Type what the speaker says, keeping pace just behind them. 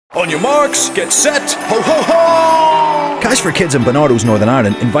On your marks, get set, ho ho ho! Cash for Kids in Barnardo's Northern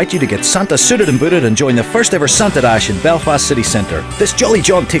Ireland invite you to get Santa suited and booted and join the first ever Santa Dash in Belfast city centre. This jolly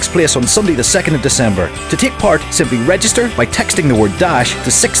jaunt takes place on Sunday the 2nd of December. To take part, simply register by texting the word DASH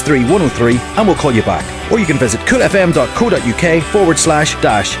to 63103 and we'll call you back. Or you can visit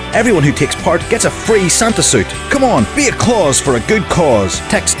coolfm.co.uk/dash. Everyone who takes part gets a free Santa suit. Come on, be a claus for a good cause.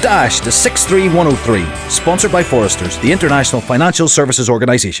 Text DASH to 63103. Sponsored by Foresters, the International Financial Services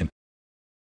Organisation.